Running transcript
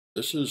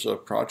This is a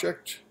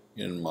project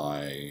in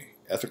my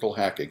ethical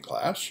hacking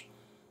class,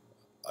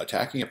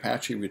 attacking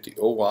Apache with the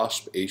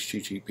OWASP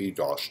HTTP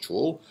DoS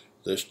tool.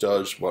 This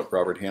does what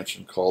Robert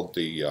Hansen called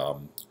the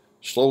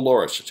slow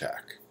loris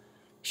attack.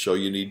 So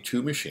you need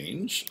two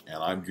machines,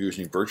 and I'm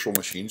using virtual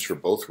machines for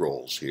both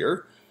roles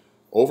here.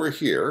 Over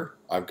here,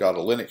 I've got a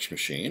Linux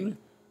machine,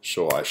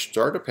 so I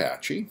start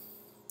Apache,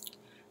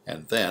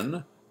 and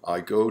then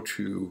I go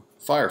to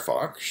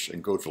Firefox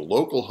and go to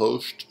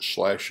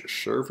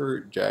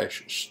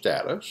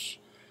localhost/server-status,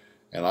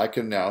 and I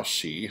can now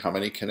see how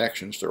many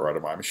connections there are to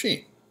my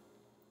machine.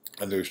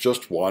 And there's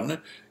just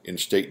one in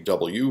state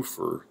W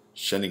for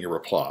sending a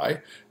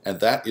reply, and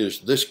that is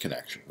this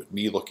connection with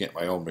me looking at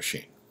my own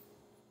machine.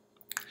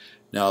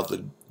 Now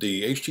the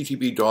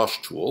HTTP DoS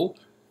tool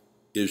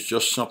is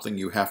just something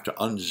you have to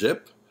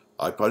unzip.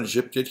 I've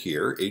unzipped it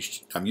here.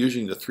 I'm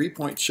using the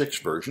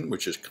 3.6 version,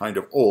 which is kind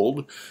of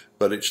old,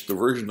 but it's the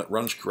version that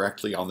runs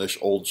correctly on this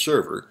old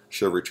server,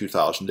 server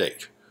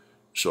 2008.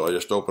 So I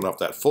just open up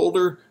that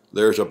folder.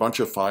 There's a bunch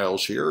of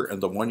files here, and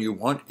the one you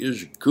want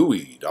is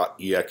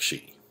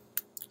GUI.exe.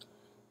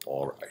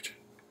 All right.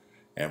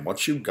 And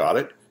once you've got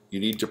it,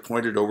 you need to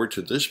point it over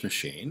to this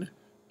machine.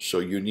 So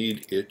you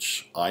need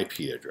its IP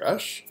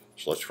address.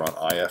 So let's run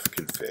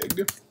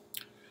ifconfig.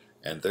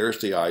 And there's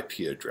the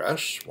IP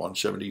address,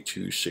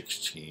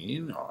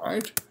 172.16. All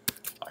right.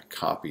 I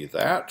copy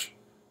that.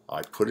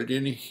 I put it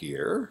in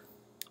here.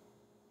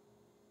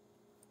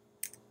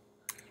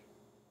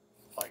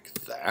 Like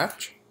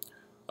that.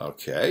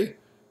 Okay.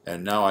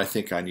 And now I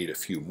think I need a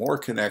few more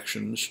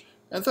connections,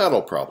 and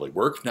that'll probably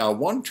work. Now,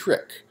 one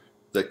trick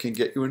that can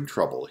get you in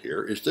trouble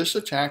here is this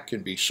attack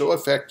can be so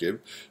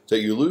effective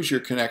that you lose your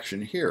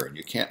connection here and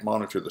you can't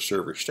monitor the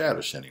server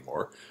status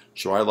anymore.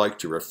 So I like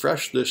to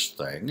refresh this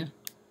thing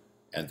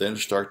and then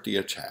start the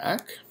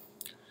attack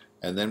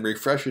and then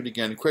refresh it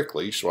again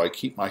quickly so I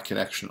keep my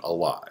connection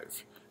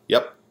alive.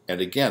 Yep, and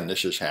again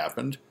this has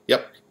happened.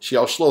 Yep, see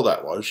how slow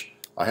that was?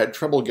 I had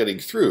trouble getting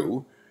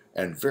through,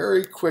 and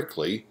very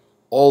quickly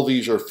all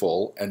these are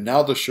full, and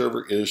now the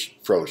server is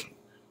frozen.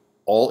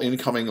 All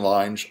incoming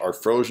lines are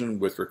frozen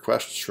with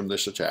requests from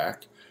this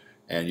attack,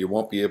 and you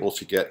won't be able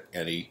to get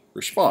any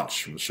response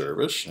from the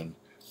service. And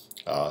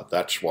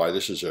that's why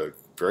this is a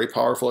very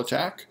powerful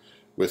attack.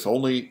 With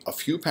only a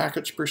few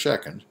packets per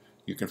second,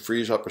 you can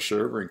freeze up a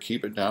server and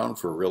keep it down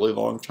for a really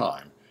long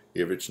time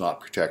if it's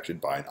not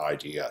protected by an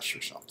IDS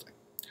or something.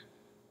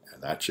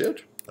 And that's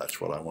it.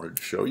 That's what I wanted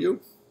to show you.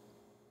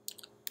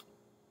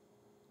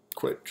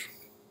 Quit.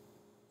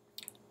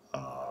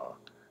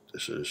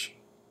 This is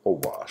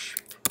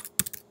OWASP.